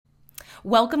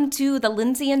Welcome to the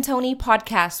Lindsay and Tony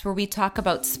podcast, where we talk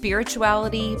about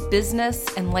spirituality, business,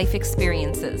 and life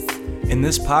experiences. In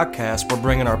this podcast, we're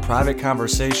bringing our private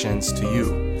conversations to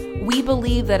you. We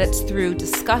believe that it's through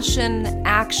discussion,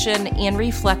 action, and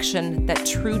reflection that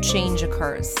true change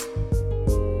occurs.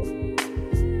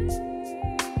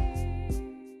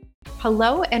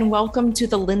 Hello, and welcome to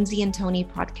the Lindsay and Tony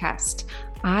podcast.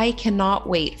 I cannot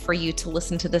wait for you to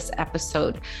listen to this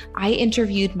episode. I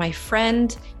interviewed my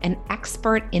friend and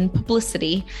expert in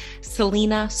publicity,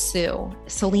 Selena Sue.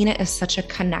 Selena is such a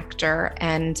connector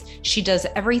and she does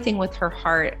everything with her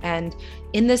heart. And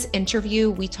in this interview,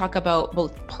 we talk about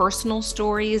both personal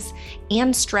stories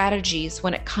and strategies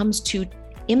when it comes to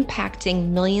impacting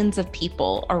millions of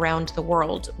people around the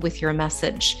world with your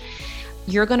message.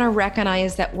 You're going to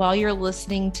recognize that while you're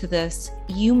listening to this,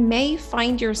 you may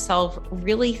find yourself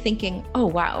really thinking, oh,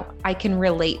 wow, I can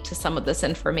relate to some of this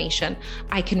information.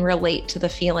 I can relate to the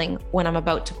feeling when I'm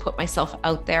about to put myself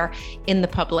out there in the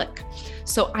public.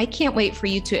 So I can't wait for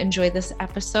you to enjoy this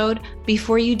episode.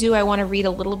 Before you do, I want to read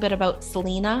a little bit about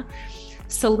Selena.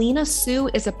 Selena Sue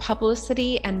is a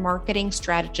publicity and marketing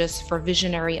strategist for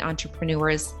visionary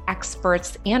entrepreneurs,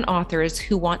 experts, and authors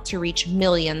who want to reach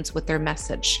millions with their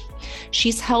message.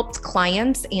 She's helped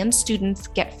clients and students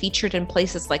get featured in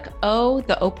places like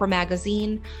the Oprah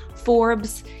Magazine,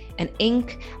 Forbes, and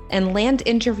Inc., and land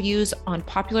interviews on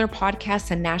popular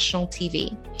podcasts and national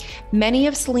TV. Many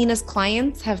of Selena's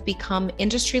clients have become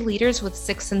industry leaders with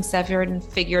 6- and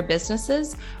 7-figure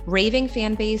businesses, raving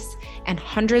fan base, and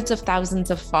hundreds of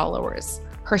thousands of followers.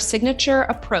 Her signature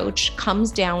approach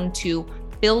comes down to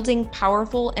building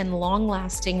powerful and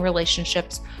long-lasting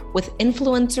relationships with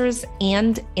influencers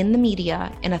and in the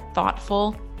media in a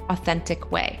thoughtful,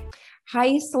 authentic way.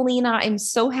 Hi, Selena. I'm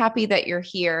so happy that you're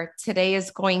here. Today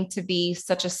is going to be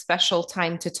such a special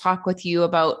time to talk with you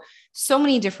about so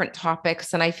many different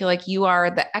topics. And I feel like you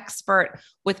are the expert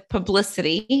with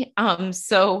publicity.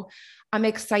 So I'm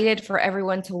excited for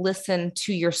everyone to listen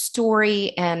to your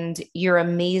story and your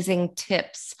amazing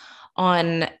tips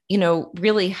on,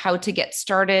 really how to get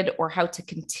started or how to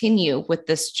continue with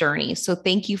this journey. So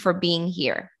thank you for being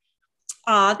here.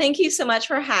 Thank you so much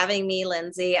for having me,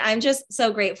 Lindsay. I'm just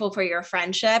so grateful for your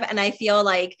friendship. And I feel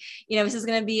like, this is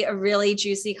going to be a really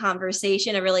juicy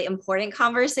conversation, a really important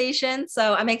conversation.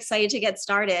 So I'm excited to get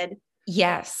started.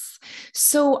 Yes.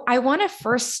 So I want to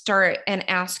first start and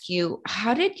ask you,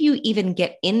 how did you even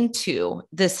get into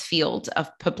this field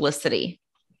of publicity?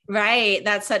 Right.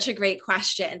 That's such a great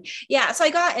question. Yeah. So I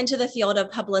got into the field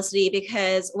of publicity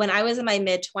because when I was in my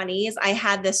mid-20s, I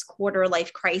had this quarter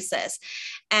life crisis.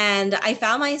 And I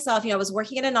found myself, I was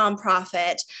working at a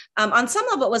nonprofit. On some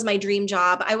level, it was my dream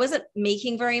job. I wasn't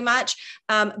making very much.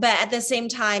 But at the same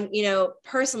time,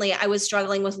 personally, I was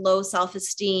struggling with low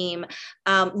self-esteem,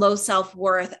 low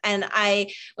self-worth. And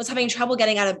I was having trouble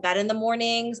getting out of bed in the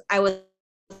mornings. I was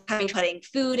putting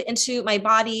food into my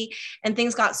body, and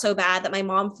things got so bad that my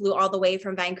mom flew all the way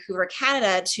from Vancouver,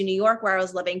 Canada to New York, where I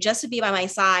was living, just to be by my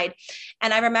side.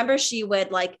 And I remember she would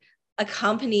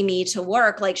accompany me to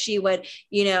work. She would,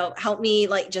 help me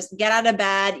just get out of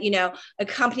bed,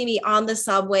 accompany me on the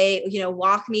subway,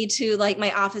 walk me to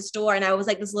my office door. And I was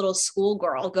this little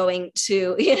schoolgirl going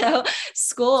to,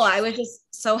 school. I was just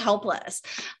so helpless.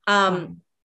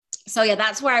 So yeah,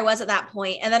 that's where I was at that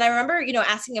point. And then I remember,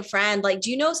 asking a friend,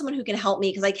 do you know someone who can help me?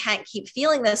 Because I can't keep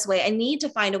feeling this way. I need to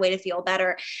find a way to feel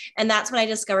better. And that's when I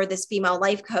discovered this female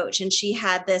life coach. And she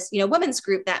had this, women's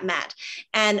group that met.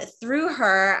 And through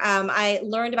her, I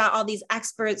learned about all these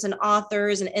experts and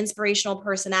authors and inspirational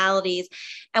personalities.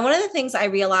 And one of the things I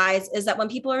realized is that when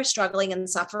people are struggling and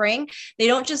suffering, they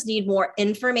don't just need more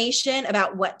information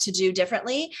about what to do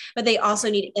differently, but they also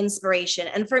need inspiration.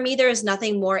 And for me, there is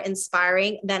nothing more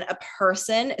inspiring than a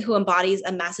person who embodies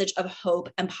a message of hope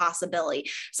and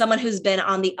possibility, someone who's been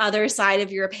on the other side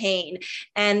of your pain.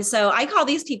 And so I call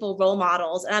these people role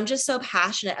models. And I'm just so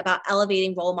passionate about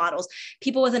elevating role models,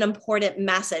 people with an important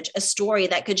message, a story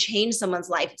that could change someone's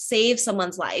life, save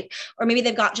someone's life, or maybe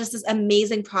they've got just this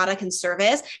amazing product and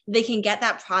service. They can get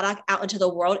that product out into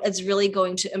the world. It's really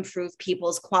going to improve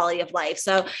people's quality of life.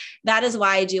 So that is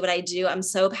why I do what I do. I'm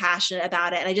so passionate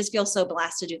about it. And I just feel so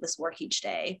blessed to do this work each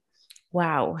day.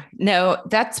 Wow. No,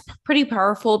 that's pretty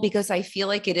powerful, because I feel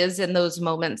like it is in those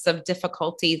moments of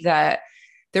difficulty that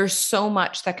there's so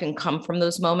much that can come from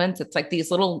those moments. It's like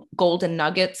these little golden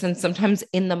nuggets. And sometimes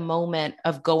in the moment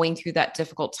of going through that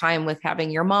difficult time with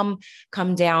having your mom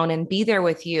come down and be there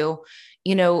with you,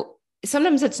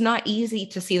 sometimes it's not easy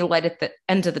to see the light at the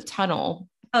end of the tunnel.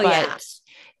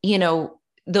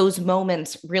 Those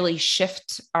moments really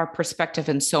shift our perspective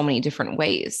in so many different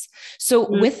ways. So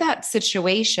with that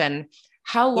situation,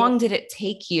 How long did it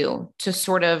take you to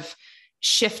sort of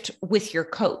shift with your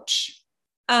coach?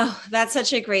 Oh, that's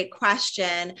such a great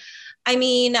question. I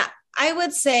mean, I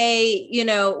would say,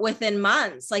 within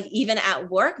months, like even at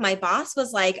work, my boss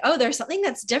was like, "Oh, there's something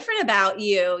that's different about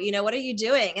you. What are you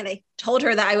doing?" And I told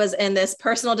her that I was in this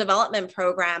personal development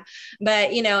program.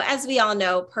 But, as we all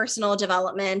know, personal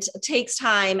development takes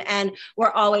time and we're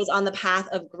always on the path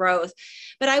of growth.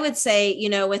 But I would say,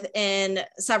 within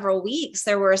several weeks,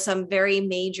 there were some very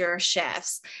major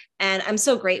shifts. And I'm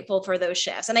so grateful for those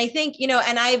shifts. And I think,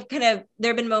 and there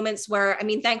have been moments where, I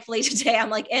mean, thankfully today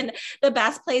I'm like in the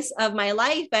best place of my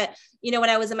life. But,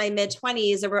 when I was in my mid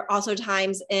 20s, there were also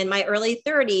times in my early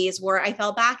 30s where I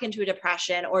fell back into a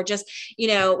depression or just,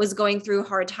 was going through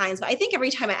hard times. But I think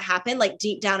every time it happened, like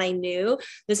deep down, I knew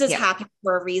this is happening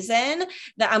for a reason,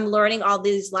 that I'm learning all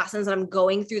these lessons and I'm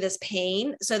going through this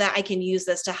pain so that I can use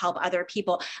this to help other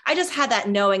people. I just had that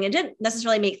knowing. It didn't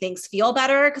necessarily make things feel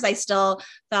better because I still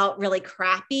felt really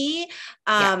crappy.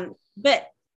 But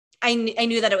I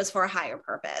knew that it was for a higher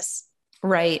purpose.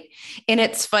 Right. And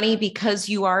it's funny because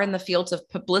you are in the fields of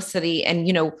publicity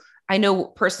and, I know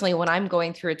personally when I'm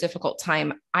going through a difficult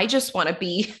time, I just want to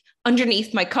be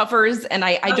underneath my covers and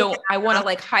I want to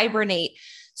like hibernate.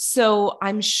 So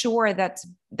I'm sure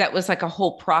that was like a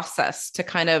whole process to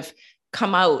kind of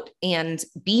come out and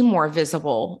be more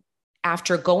visible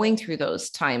after going through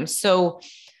those times. So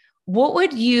what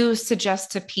would you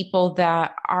suggest to people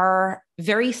that are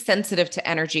very sensitive to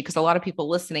energy? Because a lot of people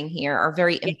listening here are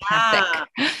very empathic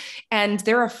and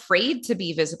they're afraid to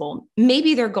be visible.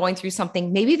 Maybe they're going through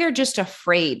something. Maybe they're just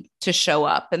afraid to show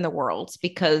up in the world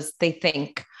because they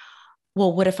think,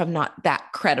 well, what if I'm not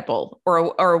that credible?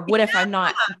 Or what if I'm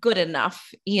not good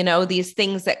enough? These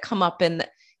things that come up in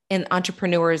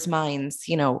entrepreneurs' minds,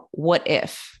 what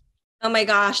if? Oh my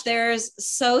gosh, there's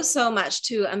so much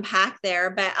to unpack there,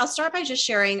 but I'll start by just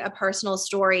sharing a personal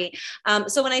story.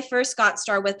 So when I first got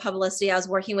started with publicity, I was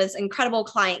working with this incredible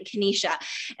client, Kenesha,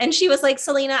 and she was like,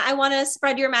 "Selena, I want to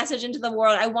spread your message into the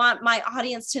world. I want my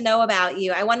audience to know about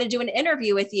you. I want to do an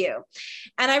interview with you."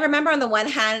 And I remember on the one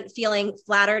hand feeling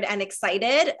flattered and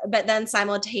excited, but then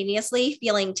simultaneously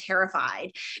feeling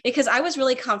terrified because I was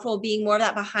really comfortable being more of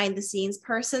that behind the scenes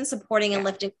person, supporting and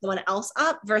lifting someone else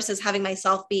up versus having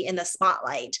myself be in the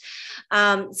spotlight.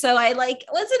 So I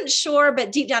wasn't sure,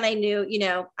 but deep down I knew,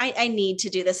 I need to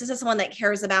do this. This is someone that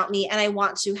cares about me and I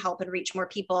want to help and reach more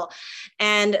people.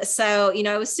 And so,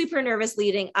 I was super nervous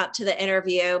leading up to the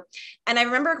interview. And I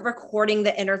remember recording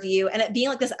the interview and it being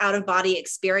like this out of body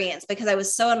experience because I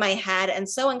was so in my head and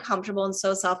so uncomfortable and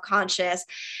so self-conscious.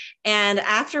 And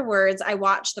afterwards, I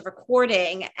watched the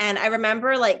recording and I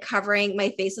remember like covering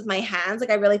my face with my hands.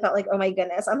 Like I really felt like, oh my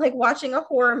goodness, I'm like watching a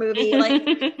horror movie. Like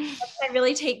I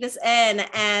really take this in.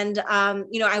 And,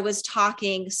 I was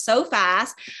talking so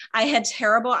fast. I had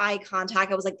terrible eye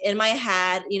contact. I was like in my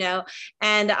head,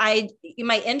 and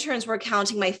my interns were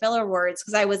counting my filler words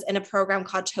because I was in a program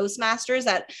called Toastmasters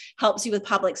that helps you with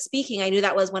public speaking. I knew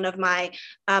that was one of my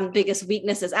biggest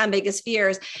weaknesses and biggest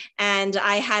fears. And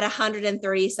I had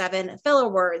 137 filler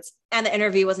words and the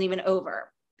interview wasn't even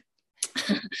over.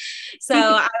 So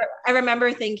I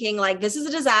remember thinking like, this is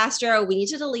a disaster. We need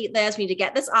to delete this. We need to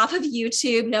get this off of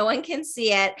YouTube. No one can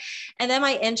see it. And then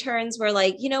my interns were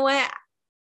like, you know what?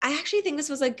 I actually think this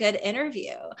was a good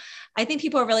interview. I think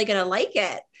people are really going to like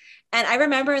it. And I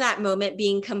remember that moment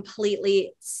being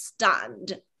completely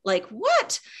stunned. Like,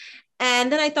 what?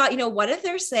 And then I thought, what if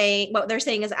what they're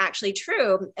saying is actually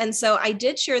true? And so I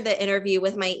did share the interview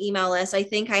with my email list. I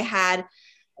think I had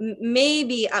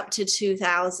maybe up to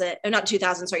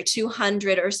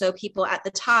 200 or so people at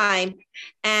the time.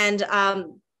 And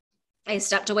I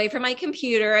stepped away from my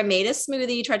computer. I made a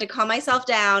smoothie, tried to calm myself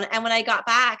down. And when I got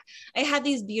back, I had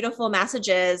these beautiful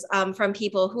messages from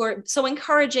people who are so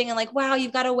encouraging and like, wow,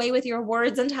 you've got away with your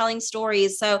words and telling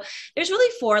stories. So there's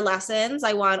really 4 lessons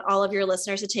I want all of your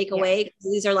listeners to take away.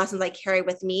 These are lessons I carry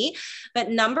with me. But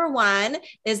number 1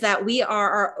 is that we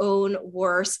are our own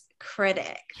worst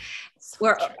critic.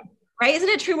 Right? Isn't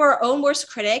it true? We're our own worst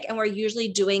critic and we're usually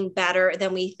doing better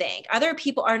than we think. Other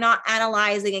people are not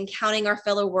analyzing and counting our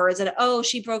filler words and, oh,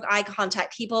 she broke eye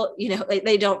contact. People,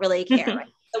 they don't really care. Right?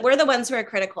 So we're the ones who are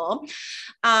critical.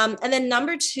 And then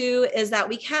number 2 is that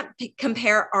we can't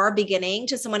compare our beginning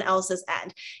to someone else's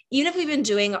end. Even if we've been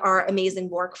doing our amazing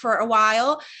work for a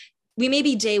while, we may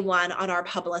be day 1 on our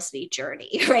publicity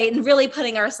journey, right? And really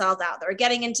putting ourselves out there,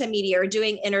 getting into media or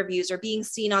doing interviews or being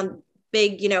seen on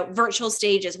big, virtual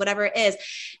stages, whatever it is.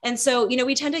 And so,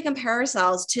 we tend to compare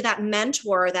ourselves to that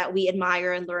mentor that we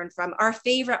admire and learn from, our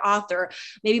favorite author.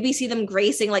 Maybe we see them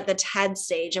gracing like the TED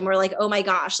stage and we're like, oh my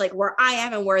gosh, like where I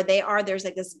am and where they are, there's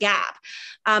like this gap.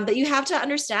 But you have to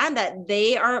understand that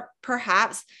they are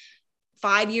perhaps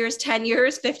 5 years, 10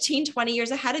 years, 15, 20 years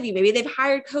ahead of you. Maybe they've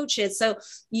hired coaches. So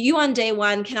you on day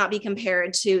one cannot be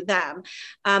compared to them.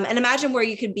 And imagine where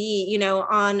you could be,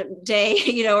 on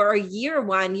day, or year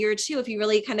one, year two, if you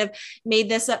really kind of made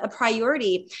this a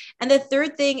priority. And the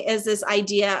third thing is this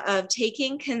idea of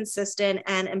taking consistent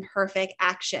and imperfect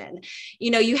action.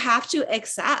 You have to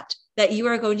accept that you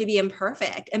are going to be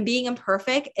imperfect, and being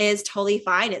imperfect is totally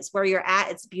fine. It's where you're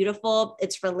at. It's beautiful.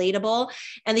 It's relatable.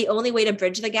 And the only way to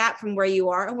bridge the gap from where you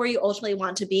are and where you ultimately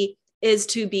want to be is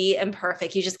to be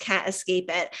imperfect. You just can't escape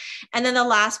it. And then the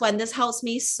last one, this helps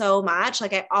me so much.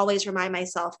 Like I always remind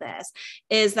myself this,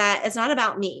 is that it's not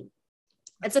about me.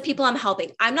 It's the people I'm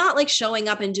helping. I'm not like showing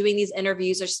up and doing these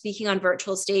interviews or speaking on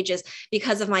virtual stages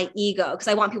because of my ego, because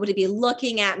I want people to be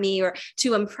looking at me or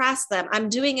to impress them. I'm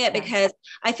doing it because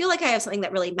I feel like I have something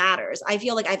that really matters. I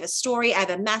feel like I have a story, I have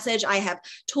a message, I have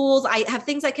tools, I have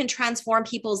things that can transform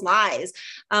people's lives.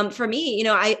 For me,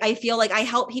 I feel like I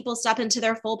help people step into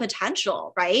their full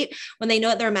potential, right? When they know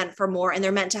that they're meant for more and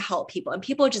they're meant to help people, and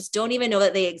people just don't even know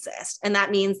that they exist. And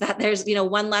that means that there's,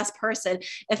 one less person,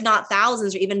 if not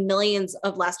thousands or even millions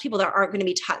of less people that aren't going to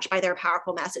be touched by their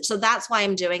powerful message. So that's why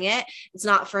I'm doing it. It's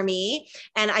not for me.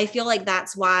 And I feel like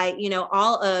that's why,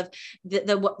 all of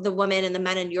the women and the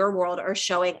men in your world are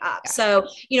showing up. So,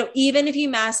 even if you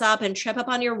mess up and trip up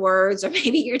on your words, or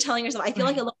maybe you're telling yourself, I feel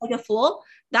like I look like a fool.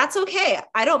 That's okay.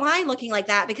 I don't mind looking like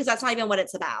that, because that's not even what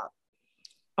it's about.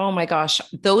 Oh my gosh.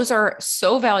 Those are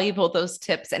so valuable, those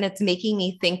tips. And it's making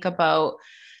me think about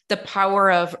the power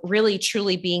of really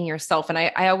truly being yourself. And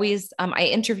I always, I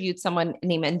interviewed someone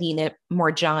named Andina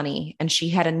Morjani, and she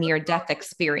had a near-death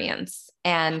experience.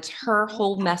 And her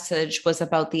whole message was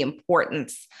about the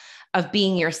importance of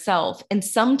being yourself. And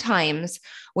sometimes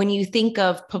when you think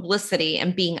of publicity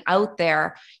and being out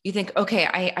there, you think,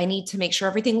 okay, I need to make sure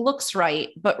everything looks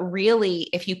right. But really,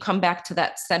 if you come back to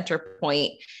that center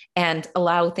point and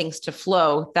allow things to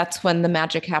flow, that's when the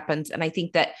magic happens. And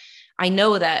I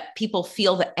know that people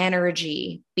feel the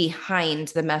energy behind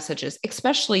the messages,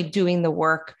 especially doing the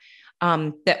work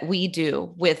that we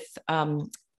do with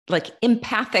like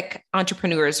empathic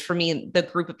entrepreneurs. For me, the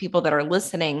group of people that are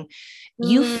listening,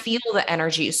 you feel the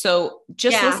energy. So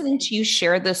just listening to you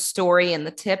share this story and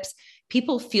the tips,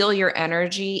 people feel your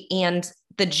energy and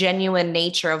the genuine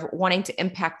nature of wanting to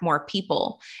impact more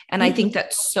people. And I think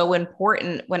that's so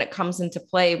important when it comes into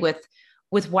play with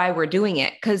why we're doing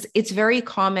it. Because it's very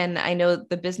common. I know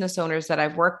the business owners that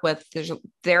I've worked with,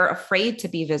 they're afraid to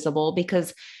be visible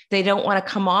because they don't want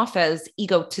to come off as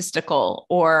egotistical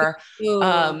or, they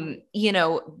want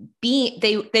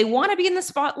to be in the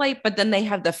spotlight, but then they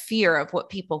have the fear of what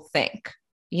people think.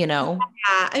 Yeah.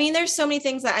 I mean, there's so many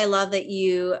things that I love that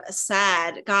you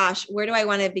said. Gosh, where do I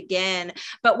want to begin?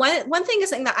 But one thing is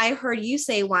something that I heard you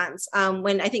say once,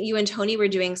 when I think you and Tony were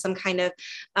doing some kind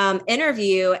of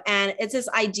interview, and it's this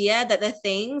idea that the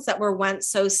things that were once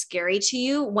so scary to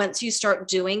you, once you start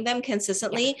doing them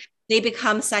consistently, they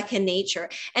become second nature.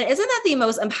 And isn't that the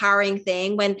most empowering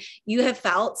thing, when you have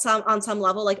felt on some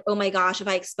level like, oh my gosh, if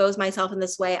I expose myself in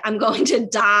this way, I'm going to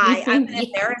die. I'm going to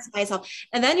embarrass myself.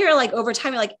 And then you're like, over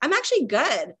time, you're like, I'm actually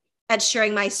good at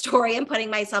sharing my story and putting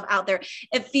myself out there.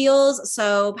 It feels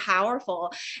so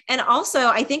powerful. And also,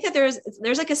 I think that there's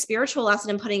like a spiritual lesson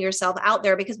in putting yourself out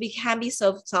there, because we can be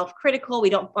so self-critical. We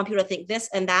don't want people to think this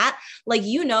and that. Like,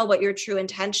 what your true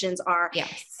intentions are.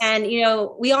 Yes. And,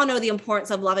 we all know the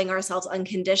importance of loving ourselves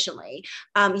unconditionally.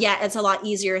 It's a lot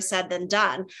easier said than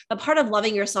done. But part of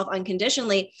loving yourself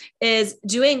unconditionally is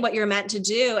doing what you're meant to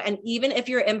do. And even if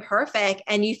you're imperfect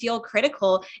and you feel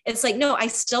critical, it's like, no, I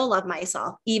still love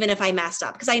myself, even if I messed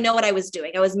up, because I know what I was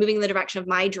doing. I was moving in the direction of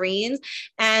my dreams.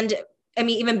 And I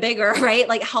mean, even bigger, right?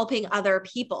 Like helping other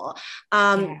people.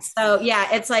 So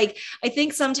it's like, I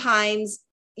think sometimes,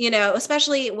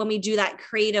 especially when we do that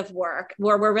creative work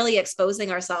where we're really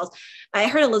exposing ourselves. I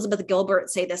heard Elizabeth Gilbert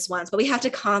say this once, but we have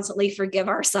to constantly forgive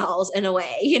ourselves in a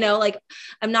way, like,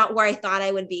 I'm not where I thought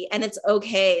I would be. And it's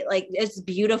okay. Like, it's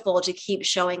beautiful to keep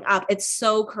showing up. It's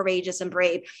so courageous and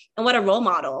brave. And what a role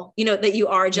model, that you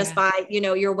are just by,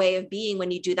 your way of being when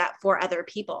you do that for other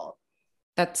people.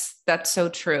 That's so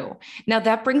true. Now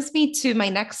that brings me to my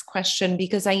next question,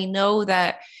 because I know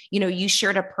that, you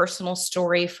shared a personal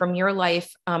story from your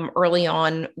life early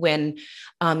on when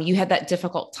you had that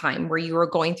difficult time where you were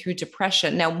going through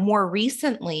depression. Now, more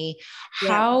recently,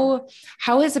 Yeah.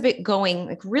 how has it been going?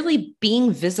 Like really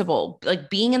being visible, like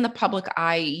being in the public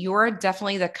eye. You're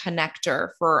definitely the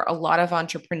connector for a lot of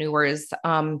entrepreneurs.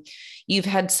 You've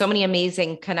had so many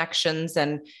amazing connections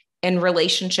and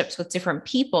relationships with different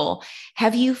people.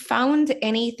 Have you found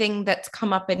anything that's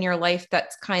come up in your life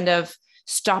that's kind of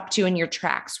stopped you in your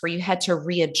tracks where you had to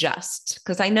readjust?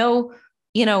 Because I know,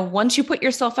 once you put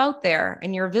yourself out there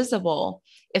and you're visible,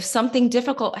 if something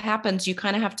difficult happens, you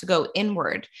kind of have to go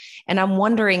inward. And I'm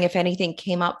wondering if anything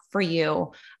came up for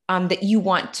you that you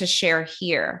want to share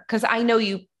here. Because I know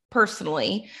you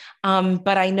personally,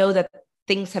 but I know that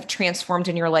things have transformed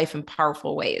in your life in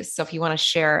powerful ways. So if you want to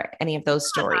share any of those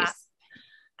stories.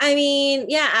 I mean,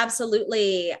 yeah,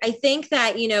 absolutely. I think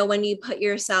that, when you put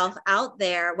yourself out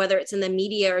there, whether it's in the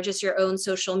media or just your own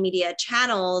social media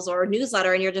channels or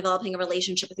newsletter, and you're developing a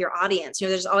relationship with your audience,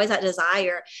 there's always that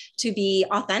desire to be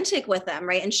authentic with them,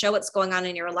 right? And show what's going on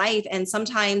in your life. And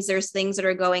sometimes there's things that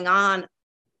are going on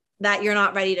that you're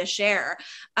not ready to share.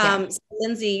 Yeah. So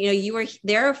Lindsay, you were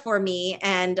there for me.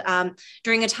 And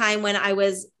during a time when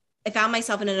I found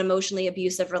myself in an emotionally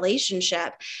abusive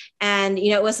relationship. And,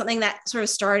 it was something that sort of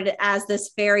started as this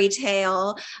fairy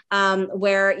tale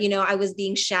where, I was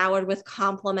being showered with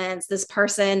compliments. This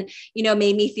person,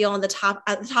 made me feel at the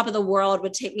top of the world,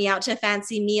 would take me out to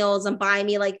fancy meals and buy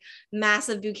me like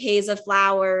massive bouquets of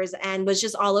flowers and was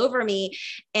just all over me.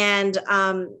 And,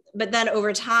 but then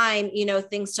over time,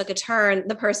 things took a turn.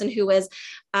 The person who was,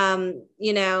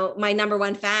 my number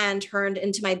one fan turned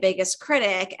into my biggest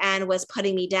critic and was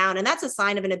putting me down. And that's a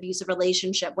sign of an abusive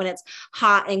relationship when it's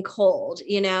hot and cold,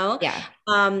 Yeah.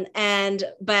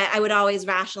 But I would always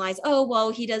rationalize, oh,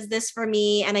 well, he does this for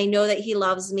me. And I know that he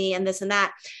loves me and this and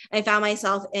that. I found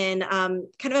myself in kind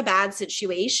of a bad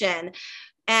situation.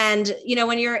 And,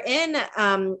 when you're in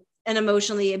an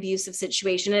emotionally abusive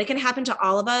situation, and it can happen to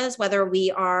all of us, whether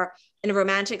we are in a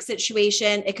romantic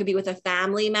situation, it could be with a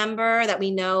family member that we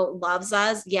know loves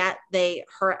us, yet they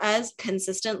hurt us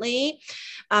consistently.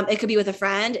 It could be with a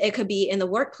friend. It could be in the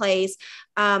workplace.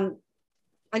 And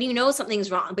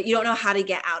something's wrong, but you don't know how to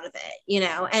get out of it,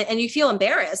 and you feel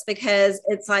embarrassed because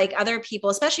it's like other people,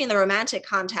 especially in the romantic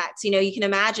context, you can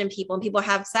imagine people, and people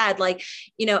have said like,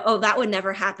 oh, that would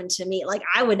never happen to me. Like,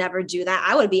 I would never do that.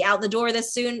 I would be out the door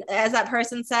this soon as that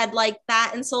person said like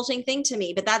that insulting thing to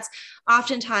me. But that's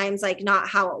oftentimes like not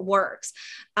how it works.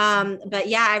 But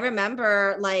yeah, I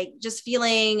remember like just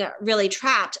feeling really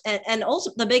trapped. And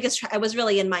also the biggest, I was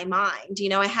really in my mind,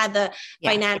 I had the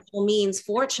financial means.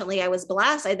 Fortunately, I was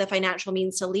blessed. I had the financial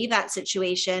means to leave that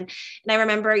situation. And I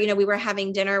remember, we were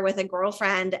having dinner with a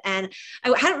girlfriend, and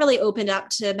I hadn't really opened up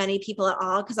to many people at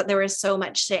all because there was so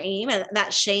much shame. And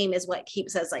that shame is what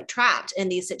keeps us like trapped in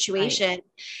these situations. Right.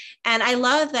 And I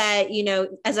love that,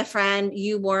 as a friend,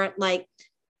 you weren't like,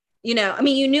 you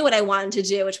knew what I wanted to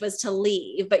do, which was to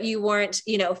leave, but you weren't,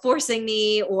 forcing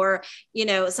me, or,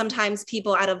 sometimes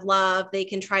people out of love, they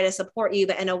can try to support you,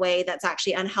 but in a way that's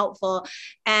actually unhelpful.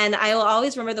 And I will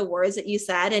always remember the words that you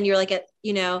said, and you're like,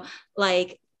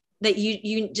 like that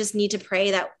you just need to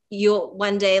pray that you'll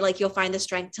one day, like you'll find the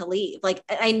strength to leave. Like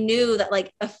I knew that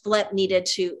like a flip needed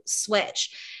to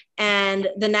switch. And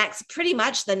pretty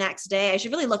much the next day, I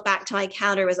should really look back to my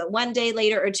calendar. Was it 1 day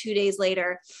later or 2 days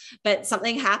later? But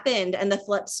something happened and the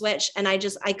flip switched, and I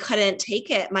couldn't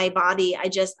take it. My body, I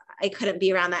couldn't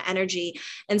be around that energy.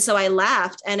 And so I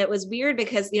left. And it was weird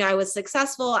because, I was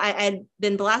successful. I had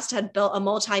been blessed, had built a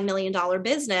multi-million-dollar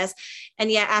business.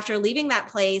 And yet after leaving that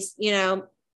place,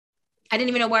 I didn't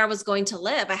even know where I was going to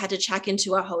live. I had to check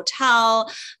into a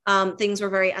hotel. Things were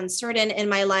very uncertain in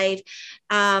my life.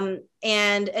 And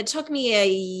it took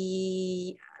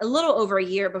me a little over a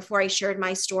year before I shared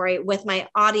my story with my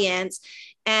audience.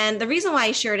 And the reason why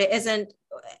I shared it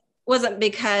wasn't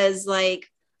because like,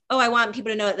 oh, I want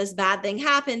people to know that this bad thing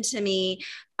happened to me.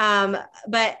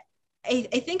 But I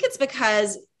think it's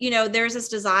because, there's this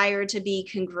desire to be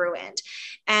congruent.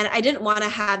 And I didn't want to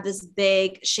have this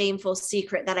big, shameful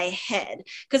secret that I hid,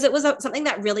 because it was something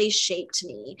that really shaped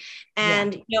me.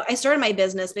 And, I started my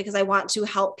business because I want to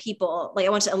help people. Like I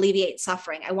want to alleviate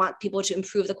suffering. I want people to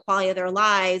improve the quality of their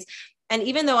lives. And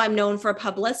even though I'm known for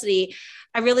publicity,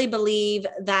 I really believe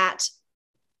that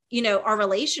our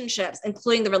relationships,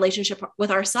 including the relationship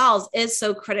with ourselves, is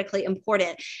so critically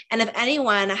important. And if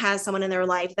anyone has someone in their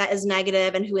life that is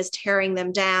negative and who is tearing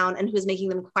them down and who is making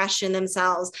them question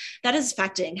themselves, that is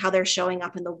affecting how they're showing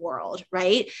up in the world,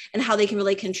 right? And how they can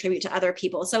really contribute to other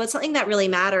people. So it's something that really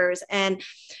matters. And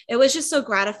it was just so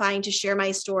gratifying to share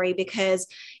my story because,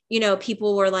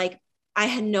 people were like, I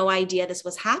had no idea this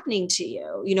was happening to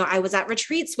you. I was at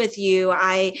retreats with you.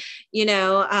 I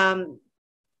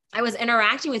was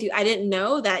interacting with you. I didn't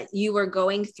know that you were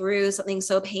going through something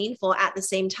so painful at the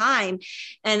same time.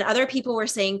 And other people were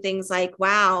saying things like,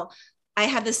 wow, I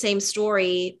have the same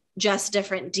story, just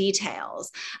different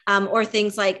details. Or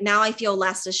things like, now I feel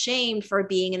less ashamed for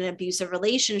being in an abusive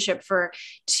relationship for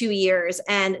 2 years.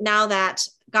 And now that,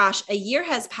 gosh, a year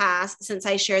has passed since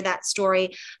I shared that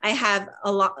story, I have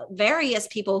various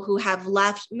people who have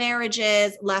left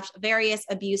marriages, left various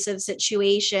abusive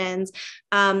situations.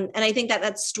 And I think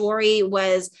that story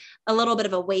was a little bit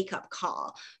of a wake-up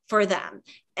call for them.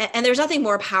 And there's nothing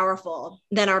more powerful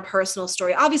than our personal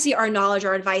story. Obviously, our knowledge,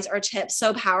 our advice, our tips,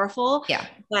 so powerful. Yeah.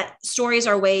 But stories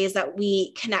are ways that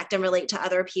we connect and relate to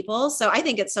other people. So I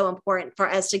think it's so important for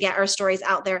us to get our stories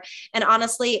out there. And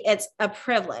honestly, it's a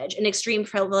privilege, an extreme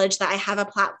privilege that I have a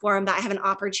platform, that I have an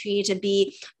opportunity to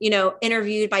be,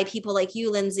 interviewed by people like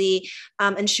you, Lindsay,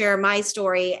 and share my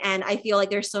story. And I feel like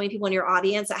there's so many people in your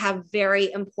audience that have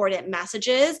very important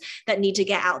messages that need to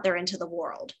get out there into the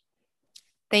world.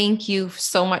 Thank you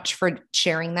so much for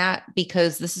sharing that,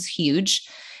 because this is huge.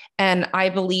 And I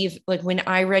believe, like, when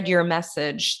I read your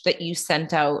message that you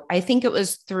sent out, I think it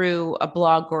was through a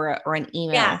blog or an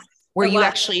email. Yeah, where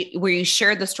you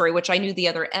shared the story, which I knew the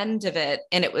other end of it.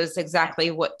 And it was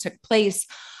exactly what took place.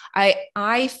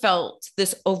 I felt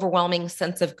this overwhelming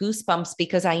sense of goosebumps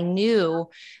because I knew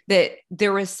that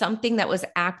there was something that was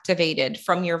activated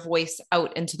from your voice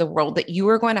out into the world, that you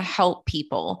were going to help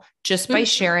people just by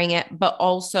sharing it, but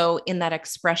also in that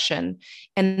expression.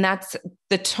 And that's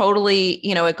the totally,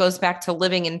 it goes back to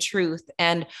living in truth.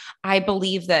 And I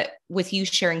believe that with you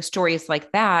sharing stories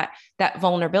like that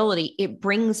vulnerability, it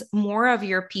brings more of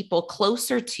your people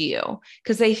closer to you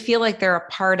because they feel like they're a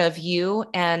part of you.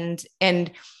 And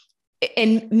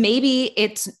maybe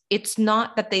it's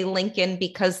not that they link in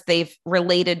because they've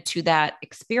related to that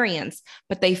experience,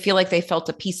 but they feel like they felt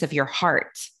a piece of your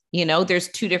heart. There's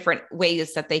two different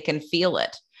ways that they can feel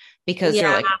it, because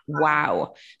they're like,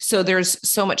 wow. So there's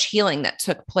so much healing that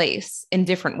took place in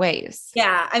different ways.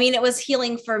 Yeah. I mean, it was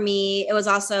healing for me. It was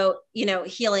also,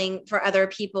 healing for other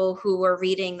people who were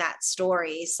reading that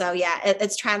story. So yeah,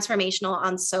 it's transformational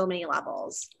on so many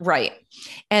levels. Right.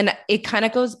 And it kind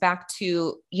of goes back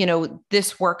to,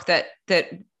 this work that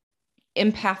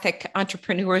empathic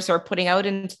entrepreneurs are putting out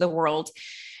into the world,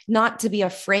 not to be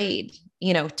afraid,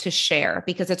 to share,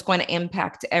 because it's going to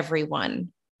impact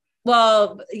everyone.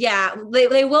 Well, yeah,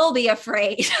 they will be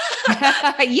afraid.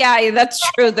 Yeah, that's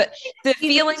true. The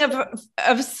feeling of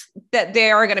that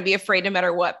they are going to be afraid no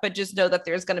matter what, but just know that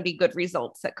there's going to be good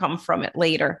results that come from it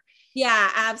later. Yeah,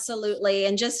 absolutely.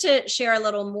 And just to share a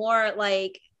little more,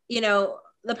 like,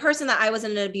 the person that I was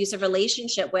in an abusive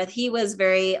relationship with, he was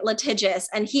very litigious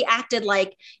and he acted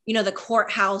like, the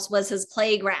courthouse was his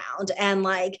playground and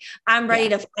like, I'm ready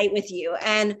to fight with you.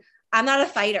 And I'm not a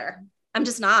fighter. I'm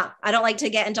just not. I don't like to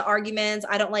get into arguments.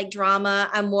 I don't like drama.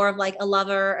 I'm more of like a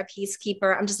lover, a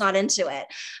peacekeeper. I'm just not into it.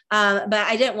 But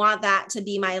I didn't want that to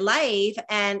be my life.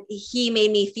 And he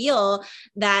made me feel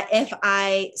that if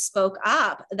I spoke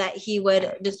up, that he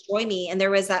would destroy me. And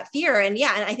there was that fear. And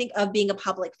yeah, and I think of being a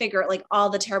public figure, like all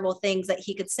the terrible things that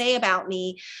he could say about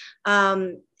me,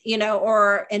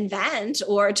 or invent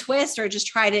or twist or just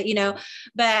try to,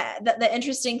 but the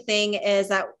interesting thing is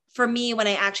that for me, when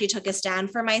I actually took a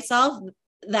stand for myself,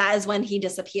 that is when he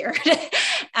disappeared.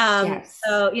 Yes.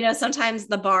 So, sometimes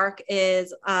the bark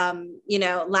is,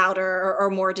 louder or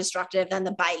more destructive than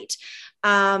the bite.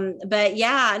 But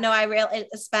yeah, no, I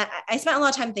spent a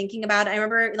lot of time thinking about it. I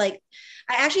remember I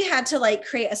actually had to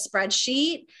create a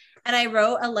spreadsheet and I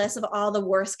wrote a list of all the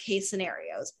worst case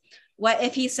scenarios. What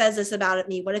if he says this about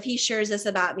me? What if he shares this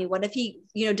about me? What if he,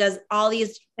 does all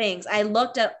these things? I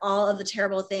looked at all of the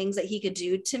terrible things that he could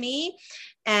do to me.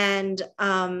 And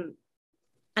I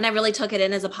really took it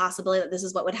in as a possibility that this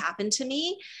is what would happen to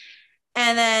me.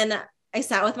 And then I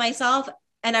sat with myself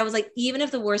and I was like, even if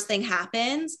the worst thing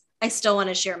happens, I still want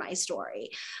to share my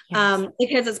story. Yes.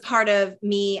 Because it's part of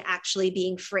me actually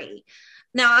being free.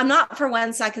 Now, I'm not for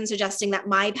 1 second suggesting that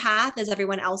my path is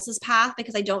everyone else's path,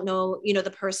 because I don't know, the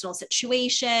personal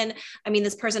situation. I mean,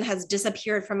 this person has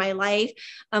disappeared from my life.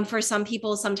 For some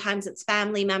people, sometimes it's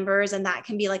family members, and that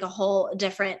can be like a whole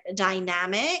different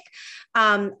dynamic.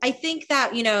 I think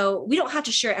that, we don't have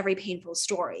to share every painful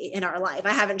story in our life.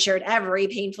 I haven't shared every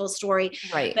painful story,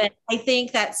 Right. but I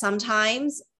think that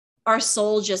sometimes our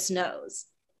soul just knows.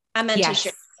 I'm meant to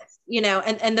share,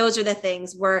 Yes. and those are the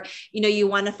things where, you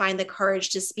want to find the courage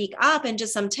to speak up, and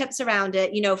just some tips around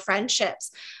it,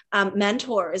 friendships,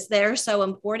 mentors, they're so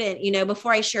important.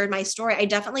 Before I shared my story, I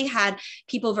definitely had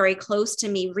people very close to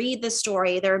me read the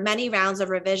story. There were many rounds of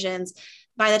revisions.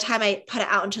 By the time I put it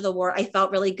out into the world, I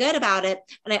felt really good about it.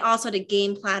 And I also had a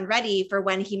game plan ready for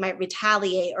when he might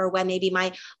retaliate, or when maybe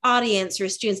my audience or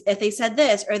students, if they said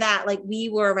this or that, like we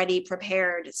were already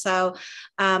prepared. So,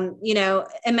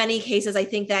 in many cases, I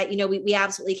think that, we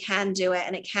absolutely can do it,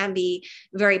 and it can be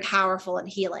very powerful and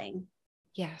healing.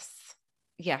 Yes.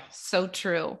 Yeah. So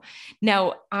true.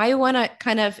 Now, I want to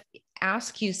kind of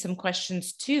ask you some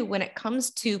questions too when it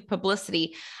comes to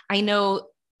publicity. I know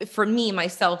for me,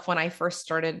 myself, when I first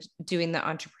started doing the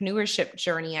entrepreneurship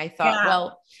journey, I thought, Yeah.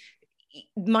 well,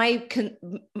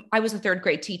 I was a third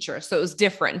grade teacher, so it was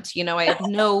different. I had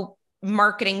no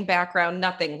marketing background,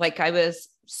 nothing. Like I was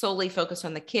solely focused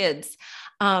on the kids.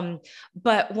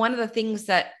 But one of the things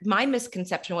that my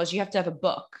misconception was, you have to have a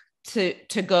book to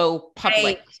go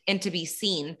public Right. and to be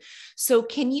seen. So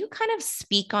can you kind of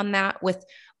speak on that with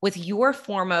your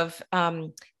form of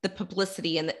the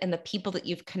publicity and the people that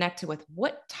you've connected with?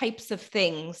 What types of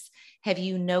things have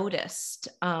you noticed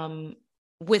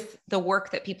with the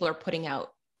work that people are putting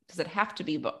out? Does it have to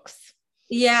be books?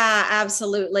 Yeah,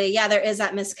 absolutely. Yeah, there is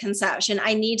that misconception.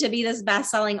 I need to be this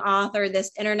best-selling author, this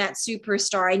internet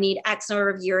superstar. I need X number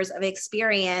of years of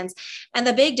experience. And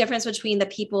the big difference between the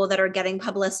people that are getting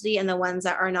publicity and the ones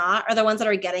that are not, or the ones that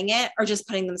are getting it, are just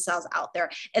putting themselves out there.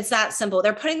 It's that simple.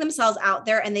 They're putting themselves out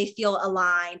there, and they feel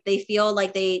aligned. They feel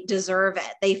like they deserve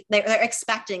it. They're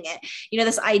expecting it.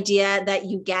 This idea that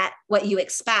you get what you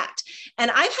expect. And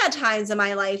I've had times in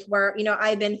my life where,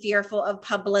 I've been fearful of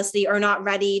publicity, or not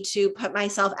ready to put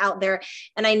myself out there.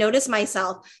 And I notice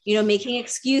myself, making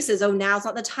excuses. Oh, now's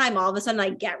not the time. All of a sudden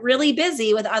I get really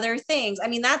busy with other things. I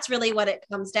mean, that's really what it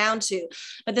comes down to.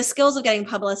 But the skills of getting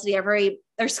publicity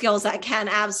they're skills that can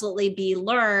absolutely be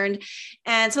learned.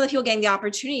 And so the people getting the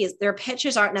opportunities, their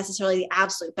pitches aren't necessarily the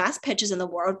absolute best pitches in the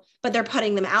world, but they're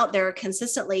putting them out there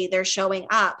consistently. They're showing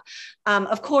up.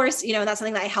 Of course, that's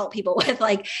something that I help people with,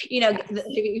 like,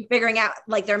 figuring out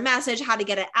like their message, how to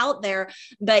get it out there.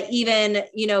 But even,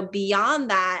 beyond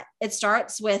that, it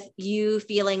starts with you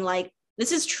feeling like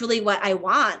this is truly what I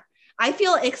want. I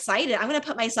feel excited. I'm going to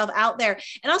put myself out there,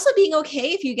 and also being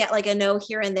okay if you get like a no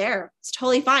here and there. It's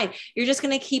totally fine. You're just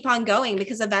going to keep on going,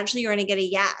 because eventually you're going to get a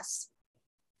yes.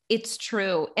 It's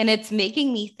true. And it's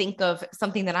making me think of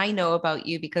something that I know about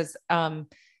you, because I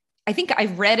think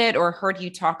I've read it or heard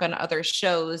you talk on other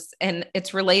shows, and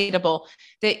it's relatable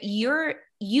that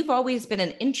you've always been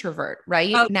an introvert,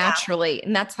 right? Oh, yeah. Naturally.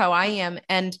 And that's how I am.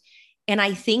 And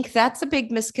I think that's a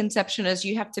big misconception, is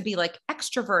you have to be like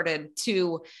extroverted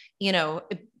to,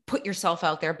 put yourself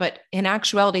out there. But in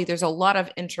actuality, there's a lot of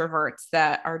introverts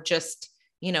that are just,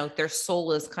 their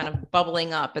soul is kind of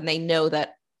bubbling up, and they know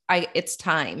that it's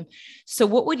time. So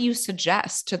what would you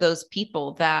suggest to those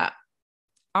people that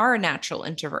are natural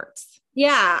introverts?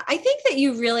 Yeah, I think that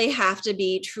you really have to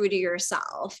be true to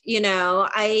yourself.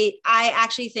 I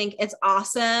actually think it's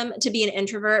awesome to be an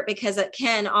introvert, because it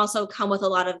can also come with a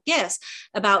lot of gifts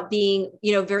about being,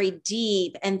 very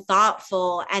deep and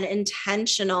thoughtful and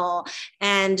intentional.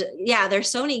 And yeah, there's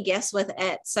so many gifts with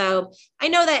it. So I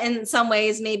know that in some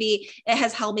ways, maybe it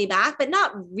has held me back, but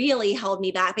not really held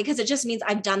me back, because it just means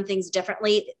I've done things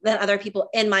differently than other people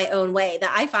in my own way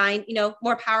that I find,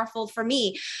 more powerful for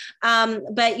me.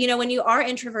 But, when you are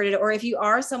introverted, or if you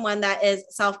are someone that is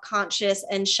self-conscious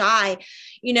and shy,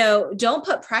 don't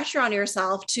put pressure on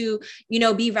yourself to,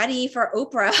 be ready for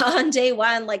Oprah on day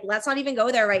one. Like, let's not even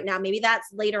go there right now. Maybe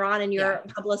that's later on in your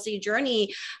publicity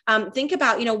journey. Think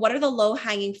about, what are the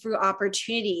low-hanging fruit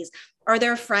opportunities? Are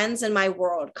there friends in my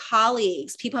world,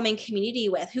 colleagues, people I'm in community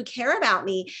with who care about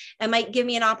me and might give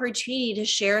me an opportunity to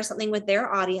share something with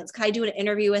their audience? Can I do an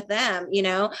interview with them?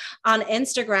 On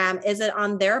Instagram, is it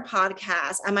on their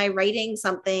podcast? Am I writing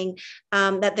something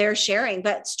that they're sharing?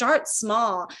 But start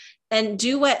small and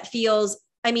do what feels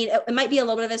I mean, it might be a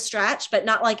little bit of a stretch, but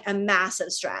not like a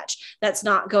massive stretch that's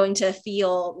not going to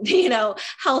feel,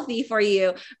 healthy for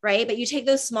you, right? But you take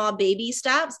those small baby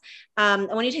steps. And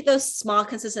when you take those small,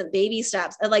 consistent baby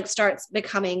steps, it like starts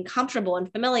becoming comfortable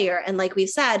and familiar. And like we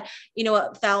said,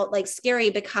 what felt like scary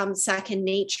becomes second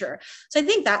nature. So I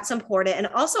think that's important. And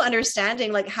also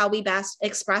understanding like how we best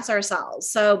express ourselves.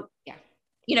 So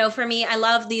Yeah. For me, I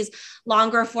love these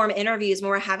longer form interviews when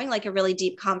we're having like a really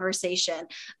deep conversation.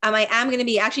 I am going to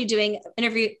be actually doing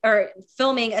interview or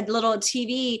filming a little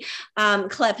TV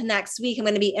clip next week. I'm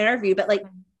going to be interviewed, but like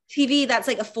TV, that's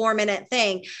like a 4-minute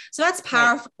thing. So that's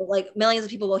powerful. Right. Like millions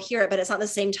of people will hear it, but it's not the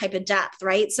same type of depth,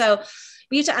 right? So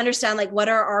we need to understand like what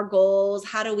are our goals,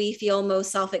 how do we feel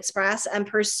most self-express, and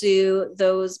pursue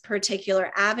those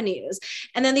particular avenues.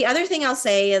 And then the other thing I'll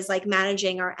say is like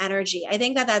managing our energy. I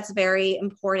think that that's very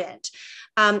important.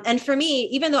 And for me,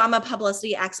 even though I'm a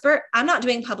publicity expert, I'm not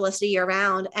doing publicity year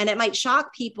round. And it might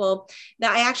shock people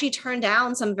that I actually turned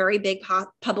down some very big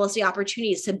publicity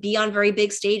opportunities to be on very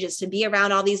big stages, to be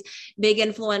around all these big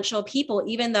influential people,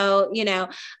 even though,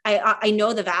 I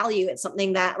know the value. It's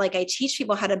something that like I teach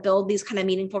people how to build these kind of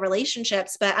meaningful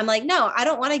relationships. But I'm like, no, I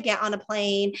don't want to get on a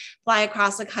plane, fly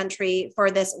across the country for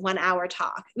this 1-hour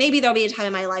talk. Maybe there'll be a time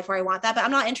in my life where I want that, but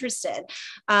I'm not interested.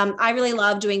 I really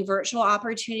love doing virtual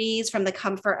opportunities from the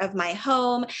comfort of my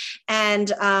home.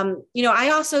 And, I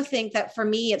also think that for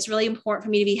me, it's really important for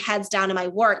me to be heads down in my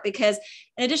work, because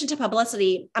in addition to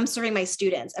publicity, I'm serving my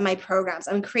students and my programs.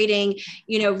 I'm creating,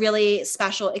 really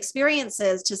special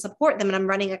experiences to support them. And I'm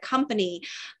running a company.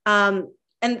 And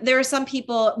there are some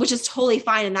people, which is totally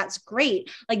fine. And that's great.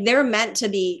 Like they're meant to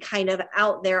be kind of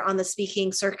out there on the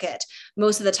speaking circuit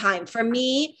most of the time. For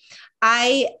me,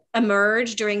 I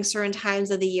emerge during certain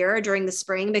times of the year, during the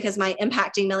spring, because my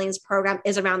Impacting Millions program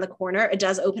is around the corner. It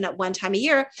does open up one time a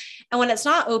year. And when it's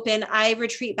not open, I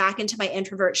retreat back into my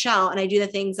introvert shell and I do the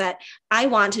things that I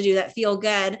want to do that feel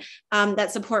good,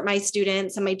 that support my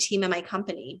students and my team and my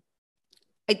company.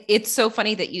 It's so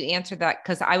funny that you answered that,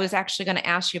 because I was actually going to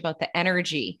ask you about the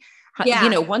energy.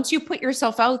 Yeah. Once you put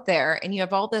yourself out there and you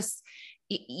have all this,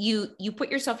 you put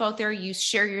yourself out there, you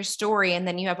share your story, and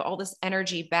then you have all this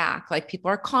energy back. Like people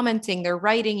are commenting, they're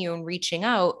writing you and reaching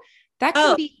out. That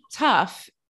can be tough.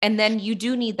 And then you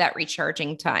do need that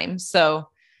recharging time. So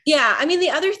yeah. I mean, the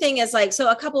other thing is like, so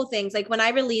a couple of things, like when I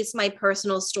released my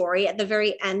personal story at the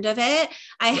very end of it,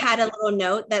 I had a little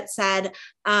note that said,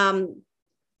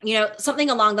 something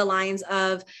along the lines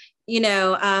of,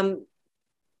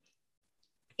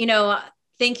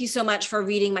 thank you so much for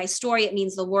reading my story. It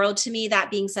means the world to me. That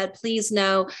being said, please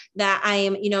know that I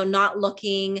am, not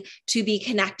looking to be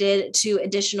connected to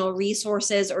additional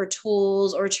resources or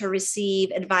tools or to receive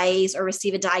advice or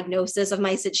receive a diagnosis of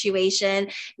my situation,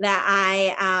 that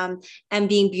I am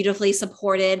being beautifully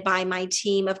supported by my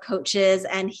team of coaches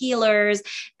and healers.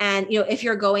 And, if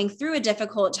you're going through a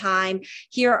difficult time,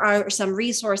 here are some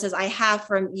resources I have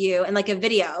from you, and like a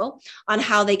video on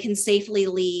how they can safely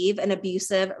leave an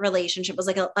abusive relationship. It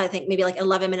was I think maybe like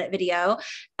 11-minute video,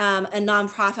 a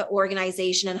nonprofit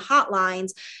organization and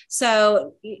hotlines.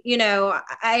 So,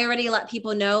 I already let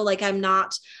people know, like, I'm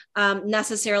not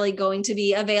necessarily going to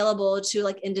be available to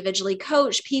like individually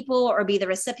coach people or be the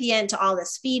recipient to all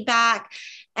this feedback.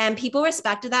 And people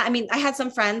respected that. I mean, I had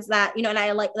some friends that, and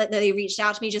I like that they reached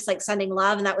out to me just like sending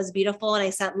love, and that was beautiful. And I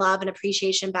sent love and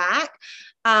appreciation back.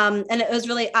 And it was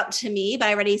really up to me, but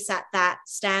I already set that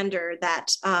standard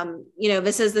that,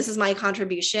 this is my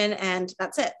contribution and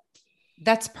that's it.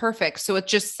 That's perfect. So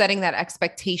it's just setting that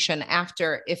expectation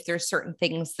after, if there's certain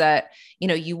things that,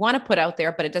 you want to put out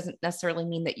there, but it doesn't necessarily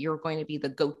mean that you're going to be the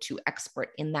go-to expert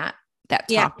in that topic.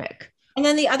 Yeah. And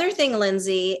then the other thing,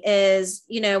 Lindsay, is,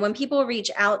 when people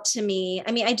reach out to me,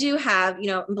 I mean, I do have,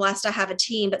 I'm blessed to have a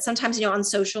team, but sometimes, on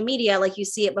social media, like you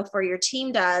see it before your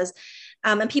team does.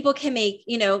 And people can make,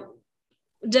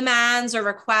 demands or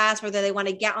requests, whether they want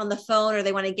to get on the phone or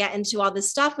they want to get into all this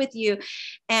stuff with you.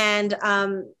 And,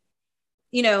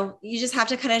 you just have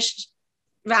to kind of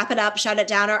wrap it up, shut it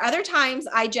down. Or other times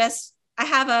I'm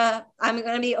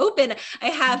going to be open. I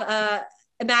have a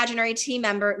imaginary team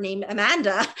member named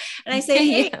Amanda. And I say,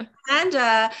 hey,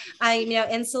 Amanda,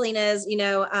 in Selena's,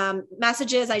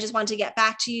 messages, I just want to get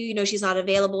back to you. She's not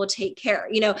available. Take care.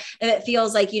 And it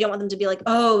feels like you don't want them to be like,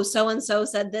 oh, so-and-so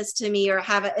said this to me, or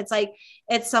have it. It's like,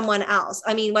 it's someone else.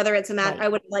 I mean, whether it's Amanda, right. I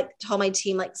would like tell my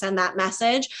team, like send that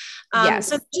message. Yes.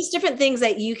 So just different things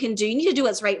that you can do. You need to do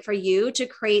what's right for you to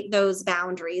create those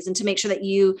boundaries and to make sure that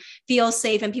you feel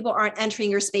safe and people aren't entering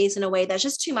your space in a way that's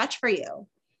just too much for you.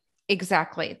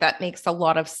 Exactly. That makes a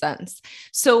lot of sense.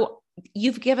 So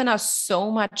you've given us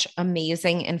so much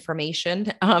amazing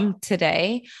information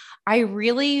today. I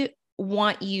really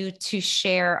want you to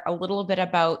share a little bit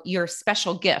about your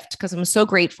special gift because I'm so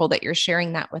grateful that you're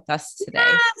sharing that with us today.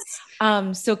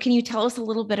 Yes. So can you tell us a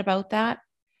little bit about that?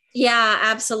 Yeah,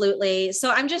 absolutely.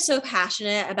 So I'm just so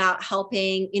passionate about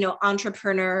helping,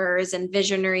 entrepreneurs and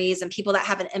visionaries and people that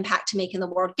have an impact to make in the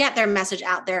world get their message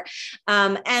out there.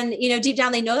 And, deep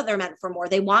down, they know that they're meant for more.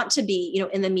 They want to be,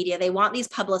 in the media. They want these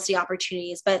publicity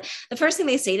opportunities. But the first thing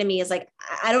they say to me is like,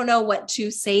 I don't know what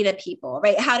to say to people,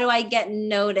 right? How do I get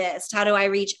noticed? How do I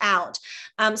reach out?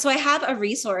 So I have a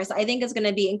resource I think is going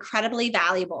to be incredibly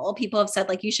valuable. People have said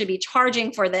like, you should be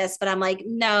charging for this, but I'm like,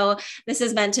 no, this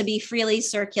is meant to be freely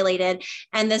circulated.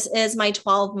 And this is my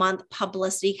 12-month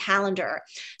publicity calendar.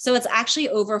 So it's actually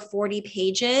over 40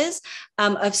 pages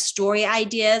of story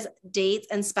ideas, dates,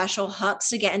 and special hooks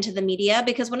to get into the media.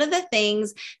 Because one of the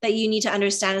things that you need to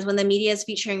understand is when the media is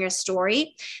featuring your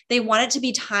story, they want it to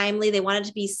be timely. They want it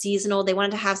to be seasonal. They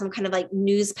want it to have some kind of like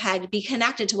news peg, be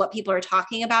connected to what people are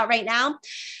talking about right now.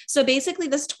 So basically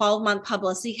this 12-month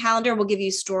publicity calendar will give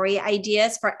you story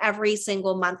ideas for every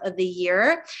single month of the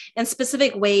year and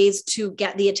specific ways to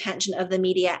get the attention of the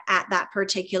media at that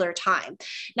particular time.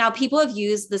 Now, people have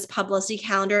used this publicity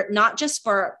calendar not just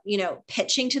for,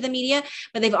 pitching to the media,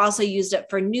 but they've also used it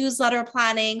for newsletter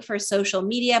planning, for social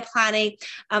media planning.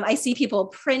 I see people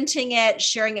printing it,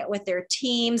 sharing it with their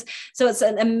teams. So it's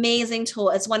an amazing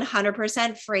tool. It's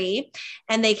 100% free,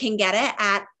 and they can get it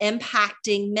at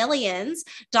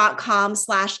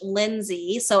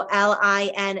impactingmillions.com/Lindsay. So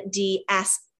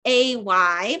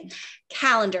LINDSAY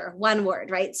calendar, one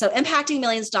word, right? So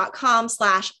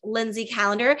impactingmillions.com/Lindsay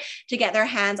calendar to get their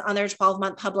hands on their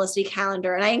 12-month publicity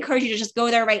calendar. And I encourage you to just go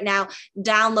there right now,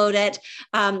 download it,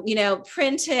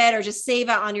 print it, or just save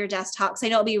it on your desktop. So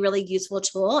I know it'll be a really useful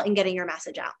tool in getting your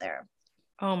message out there.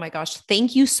 Oh my gosh.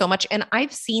 Thank you so much. And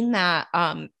I've seen that,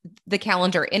 the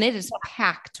calendar, and it is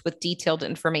packed with detailed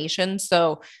information.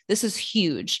 So this is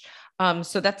huge.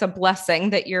 So that's a blessing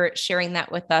that you're sharing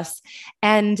that with us.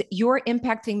 And your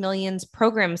Impacting Millions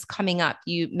programs coming up,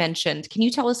 you mentioned. Can you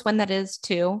tell us when that is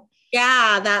too?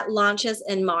 Yeah, that launches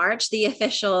in March. The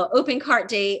official open cart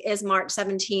date is March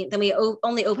 17th. Then we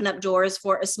only open up doors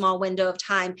for a small window of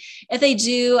time. If they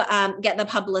do get the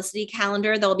publicity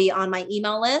calendar, they'll be on my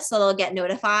email list. So they'll get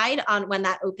notified on when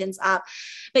that opens up.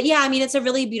 But yeah, I mean, it's a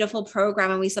really beautiful program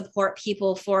and we support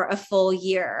people for a full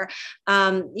year.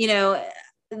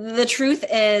 The truth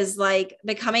is like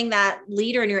becoming that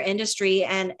leader in your industry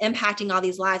and impacting all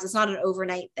these lives. It's not an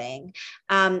overnight thing.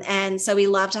 And so we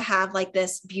love to have like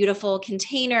this beautiful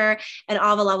container and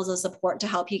all the levels of support to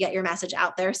help you get your message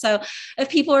out there. So if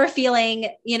people are feeling,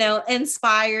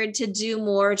 inspired to do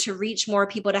more, to reach more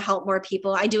people, to help more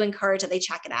people, I do encourage that they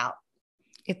check it out.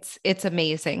 It's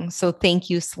amazing. So thank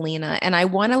you, Selena. And I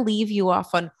want to leave you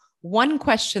off on one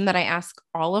question that I ask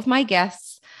all of my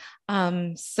guests.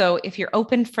 So if you're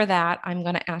open for that, I'm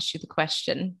going to ask you the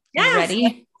question. Yes, you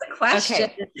ready? The question.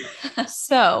 Okay.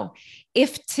 So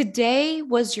if today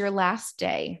was your last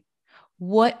day,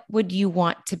 what would you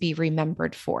want to be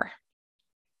remembered for?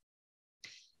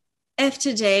 If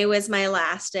today was my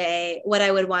last day, what I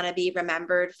would want to be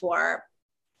remembered for,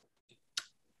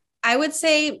 I would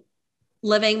say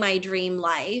living my dream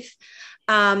life.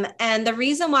 And the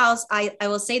reason why I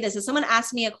will say this is someone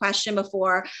asked me a question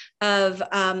before of,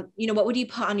 what would you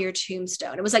put on your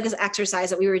tombstone? It was like this exercise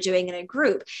that we were doing in a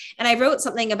group. And I wrote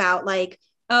something about like,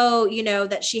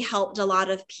 that she helped a lot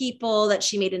of people, that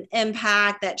she made an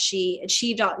impact, that she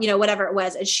achieved, whatever it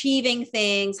was, achieving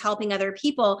things, helping other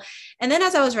people. And then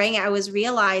as I was writing it, I was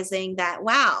realizing that,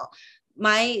 wow,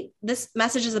 this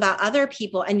message is about other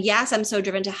people. And yes, I'm so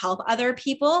driven to help other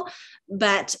people.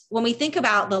 But when we think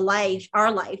about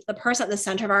our life, the person at the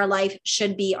center of our life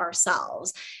should be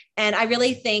ourselves. And I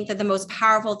really think that the most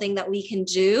powerful thing that we can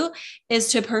do is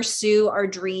to pursue our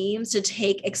dreams, to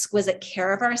take exquisite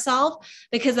care of ourselves,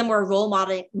 because then we're role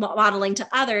modeling to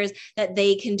others that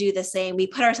they can do the same. We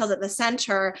put ourselves at the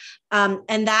center,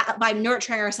 and that by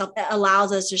nurturing ourselves, it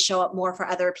allows us to show up more for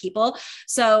other people.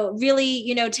 So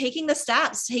really, taking the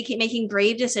steps, making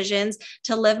brave decisions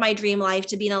to live my dream life,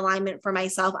 to be in alignment for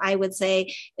myself, I would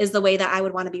say is the way that I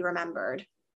would want to be remembered.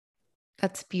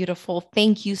 That's beautiful.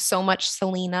 Thank you so much,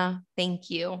 Selena.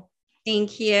 Thank you.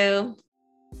 Thank you.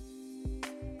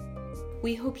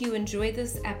 We hope you enjoyed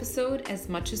this episode as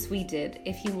much as we did.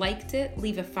 If you liked it,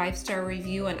 leave a 5-star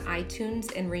review on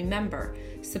iTunes, and remember,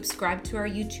 subscribe to our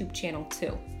YouTube channel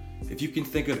too. If you can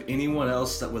think of anyone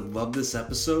else that would love this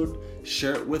episode,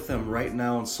 share it with them right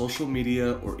now on social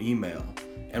media or email.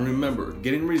 And remember,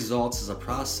 getting results is a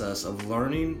process of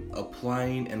learning,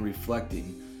 applying, and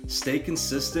reflecting. Stay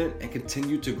consistent and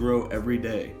continue to grow every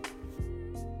day.